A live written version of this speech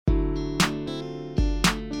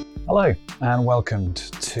Hello and welcome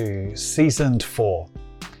to Season 4.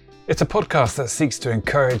 It's a podcast that seeks to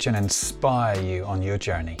encourage and inspire you on your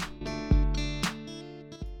journey.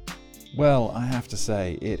 Well, I have to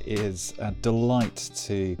say, it is a delight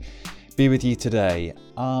to be with you today.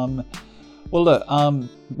 We've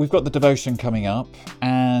got the devotion coming up,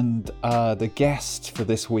 and the guest for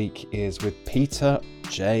this week is with Peter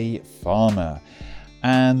J. Farmer.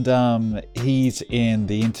 And he's in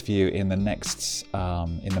the interview in the next,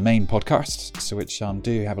 in the main podcast, so which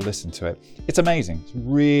do have a listen to it. It's amazing. It's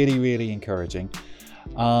really, really encouraging.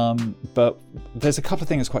 But there's a couple of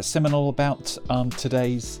things quite seminal about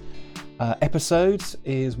today's episodes.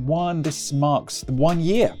 Is one, this marks 1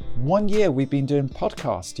 year. 1 year we've been doing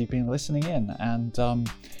podcasts. You've been listening in, and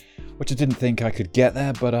which I didn't think I could get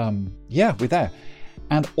there, but yeah, we're there.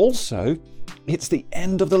 And also, it's the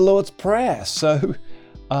end of the Lord's Prayer. So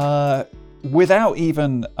without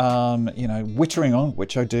even, wittering on,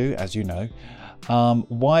 which I do, as you know,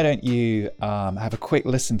 why don't you have a quick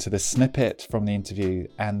listen to the snippet from the interview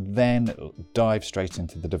and then dive straight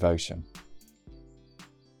into the devotion.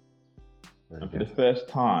 And for the first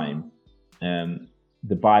time,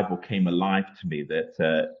 the Bible came alive to me,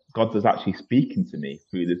 that God was actually speaking to me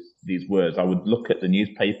through these words. I would look at the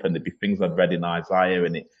newspaper and there'd be things I'd read in Isaiah,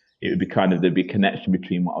 and it would be there'd be a connection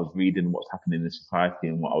between what I was reading and what's happening in society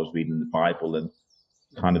and what I was reading in the Bible, and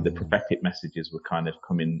kind of the prophetic messages were kind of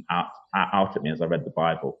coming out at me as I read the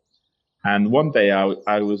Bible. And one day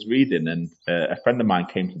I was reading, and a friend of mine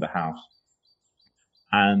came to the house.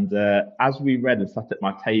 And as we read and sat at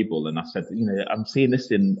my table, and I said, I'm seeing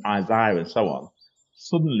this in Isaiah and so on,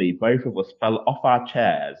 suddenly both of us fell off our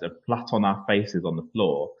chairs and flat on our faces on the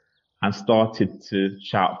floor and started to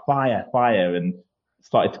shout, "Fire, fire," and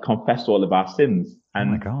started to confess all of our sins. And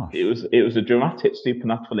oh my gosh. It was a dramatic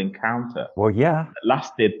supernatural encounter. Well, yeah. It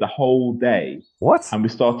lasted the whole day. What? And we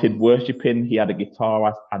started worshiping. He had a guitar,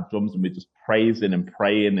 I had drums, and we just praising and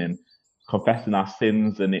praying and confessing our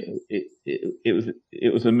sins. And it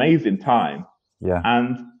was an amazing time. Yeah.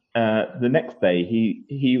 And the next day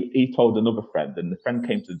he told another friend, and the friend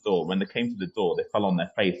came to the door. When they came to the door, they fell on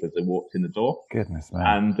their face as they walked in the door. Goodness,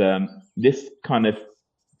 man. And this kind of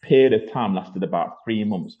period of time lasted about 3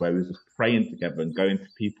 months, where we were just praying together and going to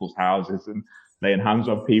people's houses and laying hands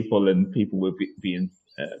on people, and people were being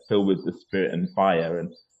filled with the Spirit and fire.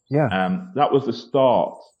 And that was the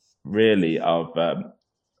start, really, of a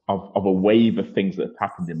wave of things that have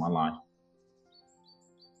happened in my life.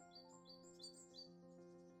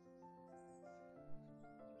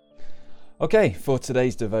 Okay, for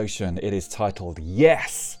today's devotion, it is titled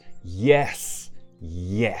Yes, Yes,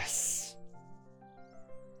 Yes.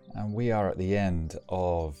 And we are at the end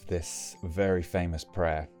of this very famous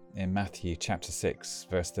prayer in Matthew chapter 6,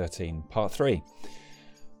 verse 13, part 3,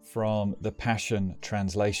 from the Passion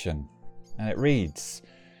Translation. And it reads,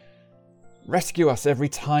 "Rescue us every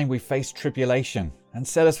time we face tribulation and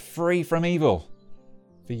set us free from evil.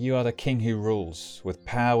 For you are the King who rules with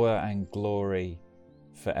power and glory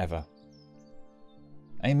forever."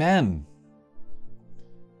 Amen.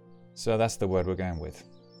 So that's the word we're going with.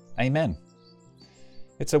 Amen.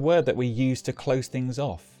 It's a word that we use to close things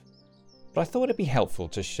off, but I thought it'd be helpful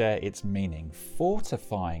to share its meaning,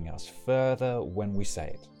 fortifying us further when we say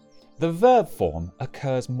it. The verb form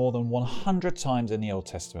occurs more than 100 times in the Old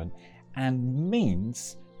Testament and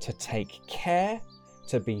means to take care,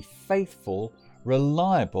 to be faithful,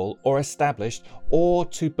 reliable, or established, or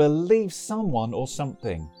to believe someone or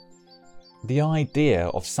something. The idea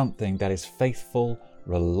of something that is faithful,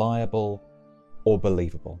 reliable, or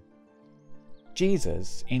believable.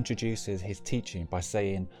 Jesus introduces his teaching by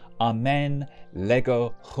saying, "Amen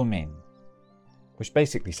lego humin," which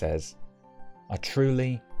basically says, I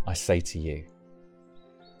say to you.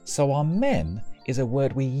 So amen is a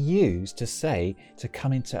word we use to say, to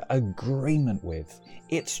come into agreement with.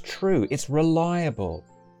 It's true, it's reliable,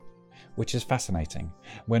 which is fascinating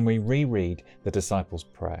when we reread the disciples'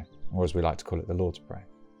 prayer, or as we like to call it, the Lord's Prayer.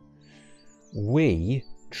 We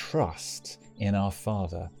trust in our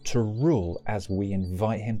Father to rule as we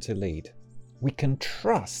invite him to lead. We can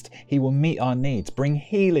trust he will meet our needs, bring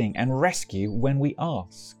healing and rescue when we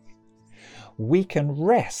ask. We can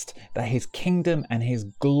rest that his kingdom and his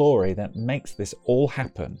glory that makes this all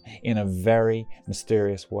happen in a very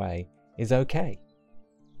mysterious way is okay.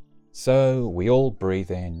 So we all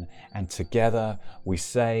breathe in, and together we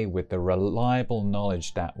say, with the reliable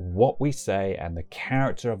knowledge that what we say and the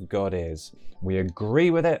character of God is, we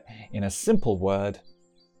agree with it in a simple word,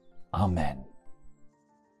 Amen.